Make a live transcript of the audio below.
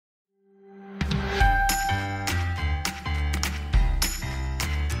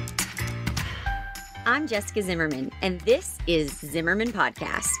I'm Jessica Zimmerman, and this is Zimmerman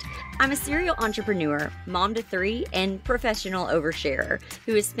Podcast. I'm a serial entrepreneur, mom to 3, and professional oversharer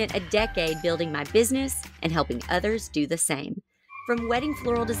who has spent a decade building my business and helping others do the same. From wedding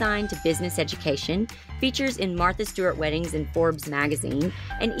floral design to business education, features in Martha Stewart Weddings and Forbes magazine,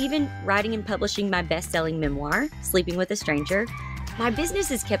 and even writing and publishing my best-selling memoir, Sleeping with a Stranger, my business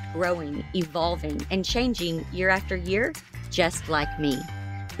has kept growing, evolving, and changing year after year, just like me.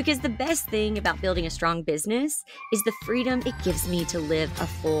 Because the best thing about building a strong business is the freedom it gives me to live a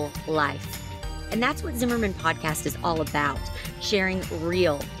full life. And that's what Zimmerman Podcast is all about, sharing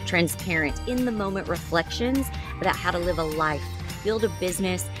real, transparent, in-the-moment reflections about how to live a life, build a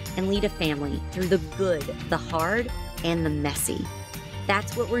business, and lead a family through the good, the hard, and the messy.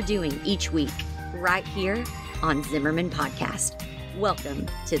 That's what we're doing each week, right here on Zimmerman Podcast. Welcome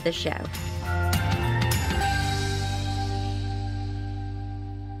to the show.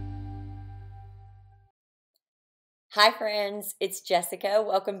 Hi, friends. It's Jessica.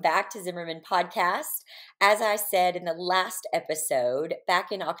 Welcome back to Zimmerman Podcast. As I said in the last episode,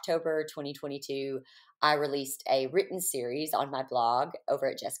 back in October 2022, I released a written series on my blog over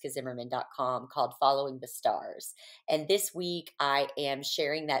at jessicazimmerman.com called Following the Stars. And this week, I am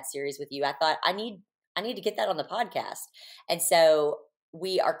sharing that series with you. I thought I need to get that on the podcast. And so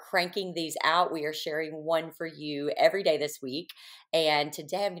we are cranking these out. We are sharing one for you every day this week. And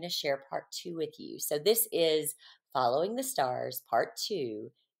today I'm going to share part 2 with you. So this is Following the Stars, Part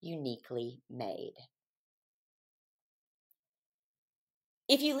 2, Uniquely Made.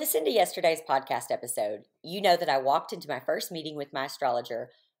 If you listened to yesterday's podcast episode, you know that I walked into my first meeting with my astrologer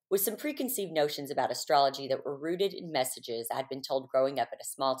with some preconceived notions about astrology that were rooted in messages I'd been told growing up in a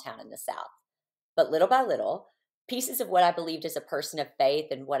small town in the South. But little by little, pieces of what I believed as a person of faith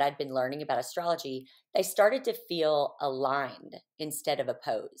and what I'd been learning about astrology, they started to feel aligned instead of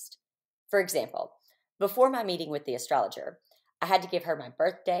opposed. For example, before my meeting with the astrologer, I had to give her my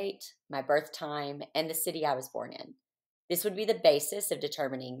birth date, my birth time, and the city I was born in. This would be the basis of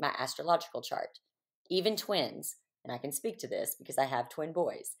determining my astrological chart. Even twins, and I can speak to this because I have twin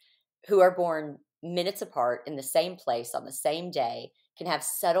boys, who are born minutes apart in the same place on the same day, can have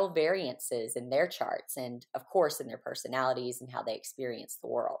subtle variances in their charts and, of course, in their personalities and how they experience the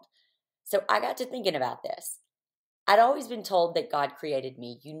world. So I got to thinking about this. I'd always been told that God created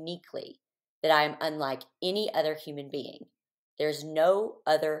me uniquely, that I am unlike any other human being. There's no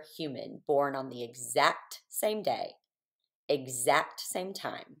other human born on the exact same day, exact same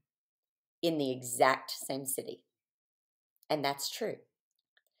time, in the exact same city. And that's true.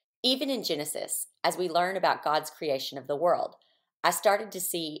 Even in Genesis, as we learn about God's creation of the world, I started to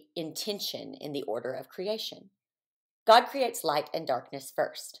see intention in the order of creation. God creates light and darkness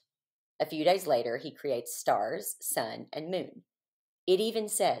first. A few days later, he creates stars, sun, and moon. It even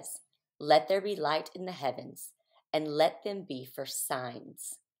says, "Let there be light in the heavens, and let them be for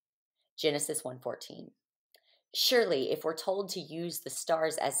signs." Genesis 1:14. Surely, if we're told to use the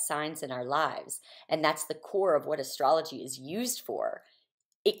stars as signs in our lives, and that's the core of what astrology is used for,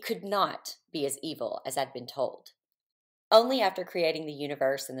 it could not be as evil as I'd been told. Only after creating the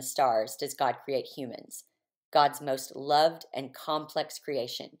universe and the stars does God create humans, God's most loved and complex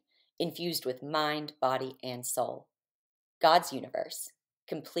creation, infused with mind, body, and soul. God's universe,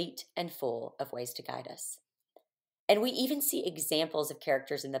 complete and full of ways to guide us. And we even see examples of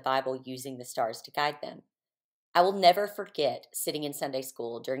characters in the Bible using the stars to guide them. I will never forget sitting in Sunday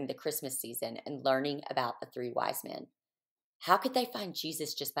school during the Christmas season and learning about the 3 wise men. How could they find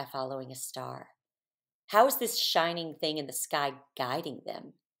Jesus just by following a star? How is this shining thing in the sky guiding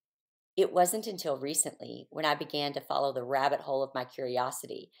them? It wasn't until recently, when I began to follow the rabbit hole of my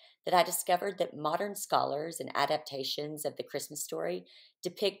curiosity, that I discovered that modern scholars and adaptations of the Christmas story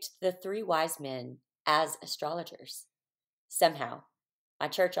depict the 3 wise men as astrologers. Somehow, my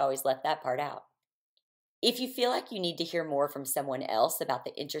church always left that part out. If you feel like you need to hear more from someone else about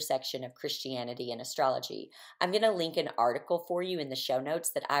the intersection of Christianity and astrology, I'm going to link an article for you in the show notes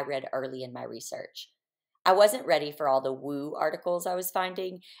that I read early in my research. I wasn't ready for all the woo articles I was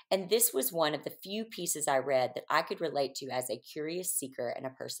finding, and this was one of the few pieces I read that I could relate to as a curious seeker and a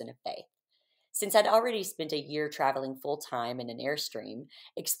person of faith. Since I'd already spent a year traveling full-time in an Airstream,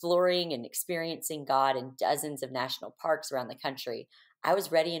 exploring and experiencing God in dozens of national parks around the country, I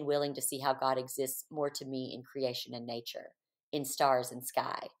was ready and willing to see how God exists more to me in creation and nature, in stars and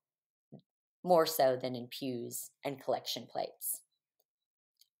sky, more so than in pews and collection plates.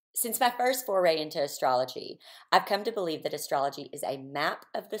 Since my first foray into astrology, I've come to believe that astrology is a map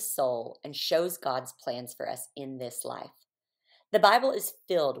of the soul and shows God's plans for us in this life. The Bible is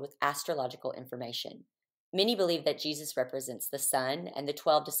filled with astrological information. Many believe that Jesus represents the sun and the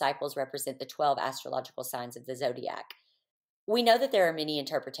 12 disciples represent the 12 astrological signs of the zodiac. We know that there are many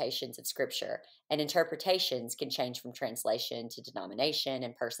interpretations of Scripture, and interpretations can change from translation to denomination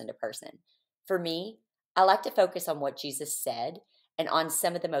and person to person. For me, I like to focus on what Jesus said and on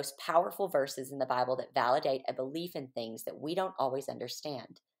some of the most powerful verses in the Bible that validate a belief in things that we don't always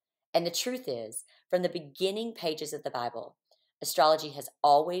understand. And the truth is, from the beginning pages of the Bible, astrology has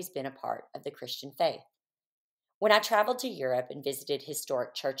always been a part of the Christian faith. When I traveled to Europe and visited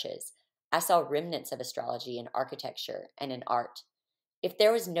historic churches, I saw remnants of astrology in architecture and in art. If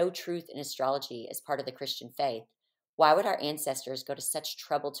there was no truth in astrology as part of the Christian faith, why would our ancestors go to such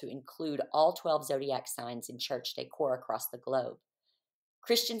trouble to include all 12 zodiac signs in church decor across the globe?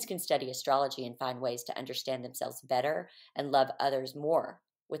 Christians can study astrology and find ways to understand themselves better and love others more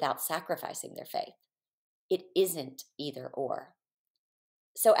without sacrificing their faith. It isn't either or.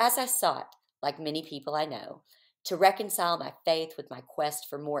 So as I sought, like many people I know, to reconcile my faith with my quest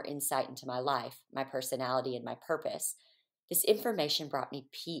for more insight into my life, my personality, and my purpose, this information brought me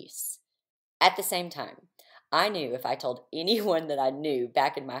peace. At the same time, I knew if I told anyone that I knew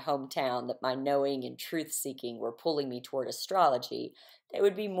back in my hometown that my knowing and truth-seeking were pulling me toward astrology, they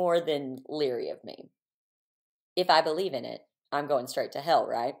would be more than leery of me. If I believe in it, I'm going straight to hell,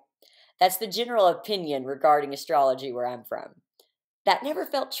 right? That's the general opinion regarding astrology where I'm from. That never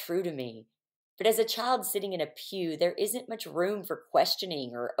felt true to me. But as a child sitting in a pew, there isn't much room for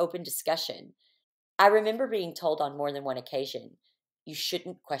questioning or open discussion. I remember being told on more than one occasion, you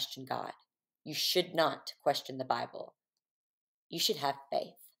shouldn't question God. You should not question the Bible. You should have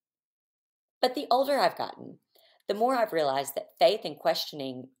faith. But the older I've gotten, the more I've realized that faith and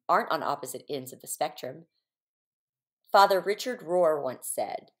questioning aren't on opposite ends of the spectrum. Father Richard Rohr once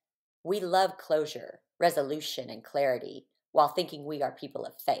said, "We love closure, resolution, and clarity while thinking we are people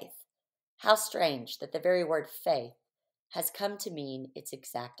of faith. How strange that the very word faith has come to mean its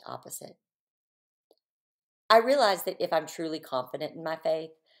exact opposite." I realize that if I'm truly confident in my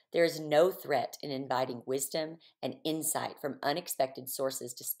faith, there is no threat in inviting wisdom and insight from unexpected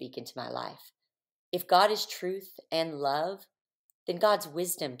sources to speak into my life. If God is truth and love, then God's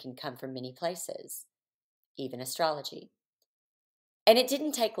wisdom can come from many places, even astrology. And it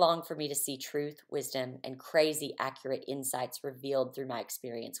didn't take long for me to see truth, wisdom, and crazy accurate insights revealed through my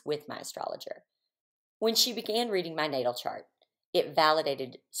experience with my astrologer. When she began reading my natal chart, it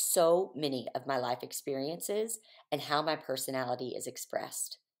validated so many of my life experiences and how my personality is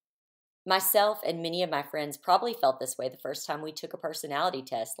expressed. Myself and many of my friends probably felt this way the first time we took a personality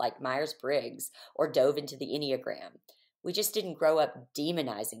test like Myers-Briggs or dove into the Enneagram. We just didn't grow up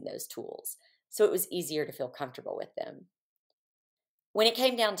demonizing those tools, so it was easier to feel comfortable with them. When it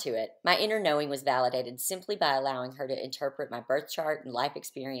came down to it, my inner knowing was validated simply by allowing her to interpret my birth chart and life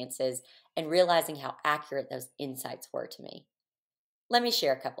experiences and realizing how accurate those insights were to me. Let me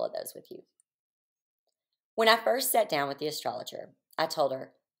share a couple of those with you. When I first sat down with the astrologer, I told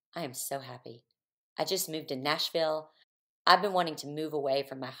her, I am so happy. I just moved to Nashville. I've been wanting to move away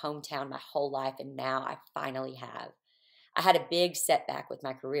from my hometown my whole life, and now I finally have. I had a big setback with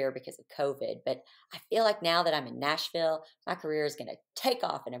my career because of COVID, but I feel like now that I'm in Nashville, my career is going to take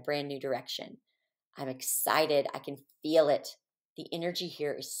off in a brand new direction. I'm excited. I can feel it. The energy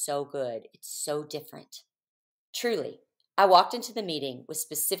here is so good. It's so different. Truly, I walked into the meeting with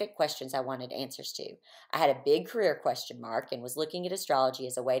specific questions I wanted answers to. I had a big career question mark and was looking at astrology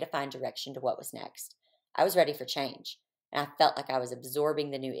as a way to find direction to what was next. I was ready for change, and I felt like I was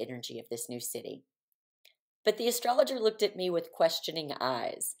absorbing the new energy of this new city. But the astrologer looked at me with questioning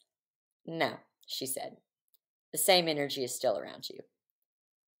eyes. No, she said. The same energy is still around you.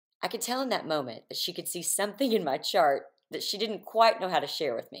 I could tell in that moment that she could see something in my chart that she didn't quite know how to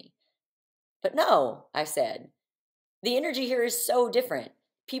share with me. But no, I said. The energy here is so different.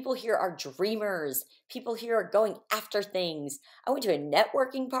 People here are dreamers. People here are going after things. I went to a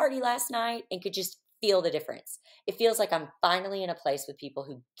networking party last night and could just feel the difference. It feels like I'm finally in a place with people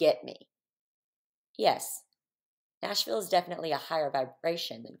who get me. Yes, Nashville is definitely a higher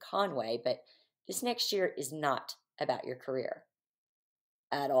vibration than Conway, but this next year is not about your career.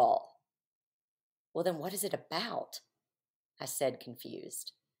 At all. Well, then what is it about? I said,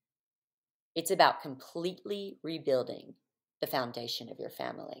 confused. It's about completely rebuilding the foundation of your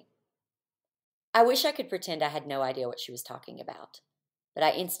family. I wish I could pretend I had no idea what she was talking about, but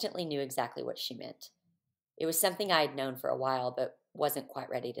I instantly knew exactly what she meant. It was something I had known for a while, but wasn't quite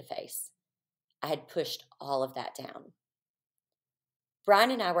ready to face. I had pushed all of that down.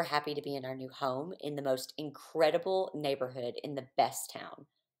 Brian and I were happy to be in our new home in the most incredible neighborhood in the best town.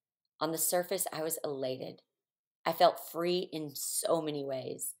 On the surface, I was elated. I felt free in so many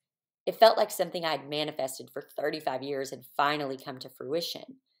ways. It felt like something I had manifested for 35 years had finally come to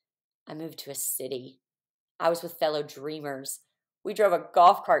fruition. I moved to a city. I was with fellow dreamers. We drove a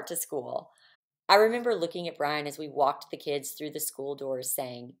golf cart to school. I remember looking at Brian as we walked the kids through the school doors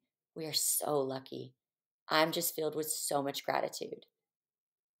saying, "We are so lucky. I'm just filled with so much gratitude."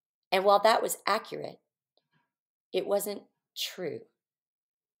 And while that was accurate, it wasn't true.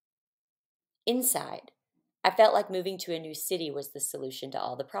 Inside, I felt like moving to a new city was the solution to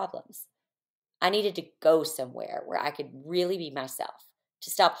all the problems. I needed to go somewhere where I could really be myself,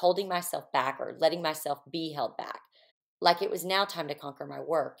 to stop holding myself back or letting myself be held back, like it was now time to conquer my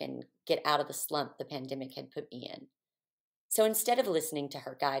work and get out of the slump the pandemic had put me in. So instead of listening to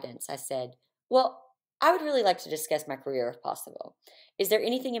her guidance, I said, "Well, I would really like to discuss my career if possible. Is there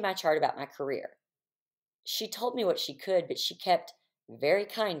anything in my chart about my career?" She told me what she could, but she kept, very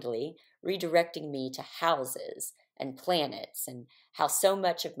kindly, redirecting me to houses and planets and how so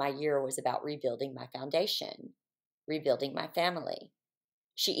much of my year was about rebuilding my foundation, rebuilding my family.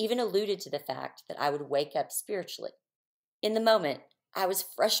 She even alluded to the fact that I would wake up spiritually. In the moment, I was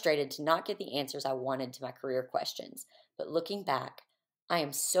frustrated to not get the answers I wanted to my career questions, but looking back, I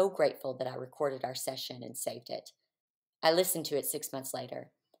am so grateful that I recorded our session and saved it. I listened to it 6 months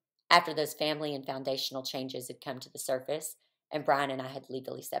later, after those family and foundational changes had come to the surface and Brian and I had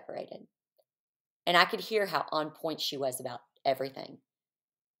legally separated. And I could hear how on point she was about everything.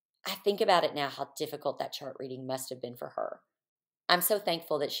 I think about it now how difficult that chart reading must have been for her. I'm so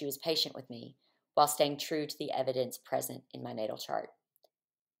thankful that she was patient with me while staying true to the evidence present in my natal chart.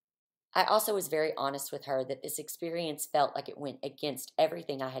 I also was very honest with her that this experience felt like it went against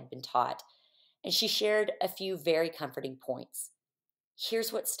everything I had been taught, and she shared a few very comforting points.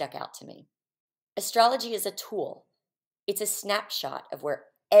 Here's what stuck out to me. Astrology is a tool. It's a snapshot of where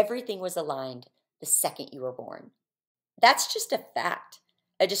everything was aligned the second you were born. That's just a fact,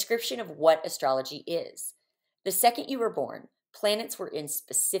 a description of what astrology is. The second you were born, planets were in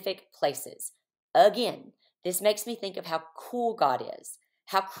specific places. Again, this makes me think of how cool God is,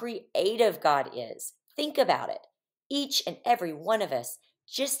 how creative God is. Think about it. Each and every one of us,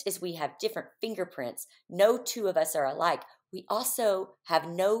 just as we have different fingerprints, no two of us are alike, we also have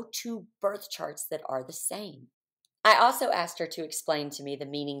no two birth charts that are the same. I also asked her to explain to me the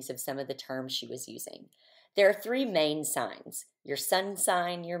meanings of some of the terms she was using. There are 3 main signs: your sun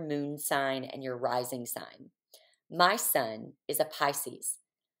sign, your moon sign, and your rising sign. My sun is a Pisces.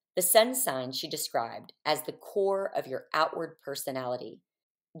 The sun sign she described as the core of your outward personality.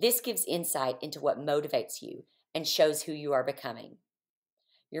 This gives insight into what motivates you and shows who you are becoming.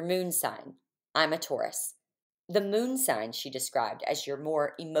 Your moon sign, I'm a Taurus. The moon sign she described as your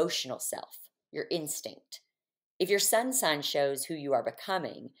more emotional self, your instinct. If your sun sign shows who you are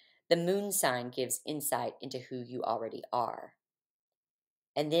becoming, the moon sign gives insight into who you already are.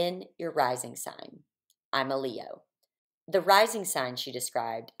 And then your rising sign. I'm a Leo. The rising sign she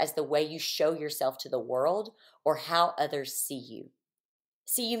described as the way you show yourself to the world or how others see you.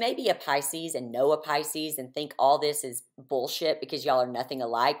 See, you may be a Pisces and know a Pisces and think all this is bullshit because y'all are nothing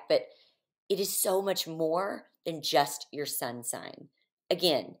alike, but it is so much more than just your sun sign.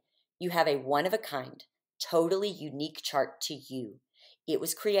 Again, you have a one-of-a-kind, totally unique chart to you. It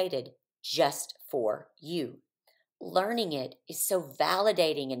was created just for you. Learning it is so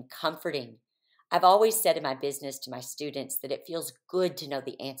validating and comforting. I've always said in my business to my students that it feels good to know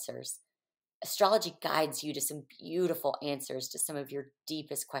the answers. Astrology guides you to some beautiful answers to some of your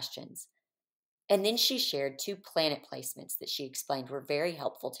deepest questions. And then she shared 2 planet placements that she explained were very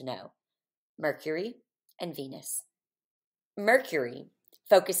helpful to know: Mercury and Venus. Mercury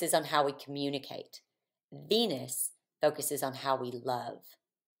focuses on how we communicate. Venus focuses on how we love.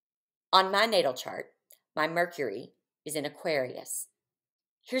 On my natal chart, my Mercury is in Aquarius.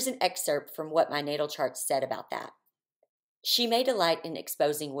 Here's an excerpt from what my natal chart said about that. She may delight in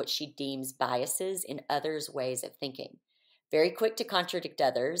exposing what she deems biases in others' ways of thinking, very quick to contradict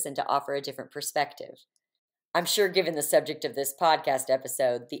others and to offer a different perspective. I'm sure, given the subject of this podcast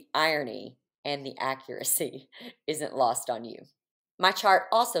episode, the irony and the accuracy isn't lost on you. My chart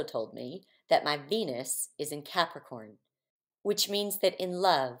also told me that my Venus is in Capricorn, which means that in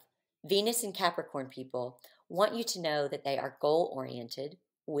love, Venus and Capricorn people want you to know that they are goal-oriented,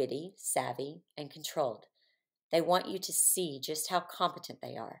 witty, savvy, and controlled. They want you to see just how competent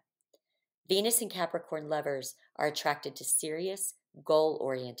they are. Venus and Capricorn lovers are attracted to serious,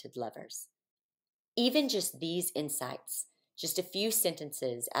 goal-oriented lovers. Even just these insights, just a few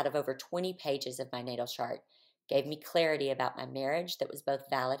sentences out of over 20 pages of my natal chart, gave me clarity about my marriage that was both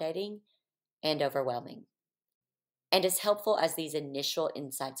validating and overwhelming. And as helpful as these initial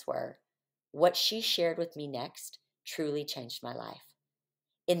insights were, what she shared with me next truly changed my life.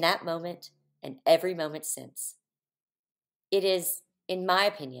 in that moment and every moment since. It is, in my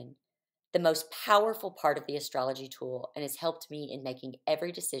opinion, the most powerful part of the astrology tool and has helped me in making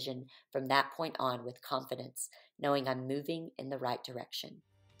every decision from that point on with confidence, knowing I'm moving in the right direction.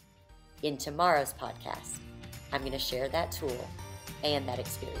 In tomorrow's podcast, I'm going to share that tool and that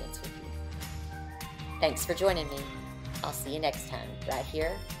experience with you. Thanks for joining me. I'll see you next time right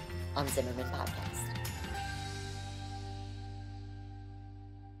here on Zimmerman Podcast.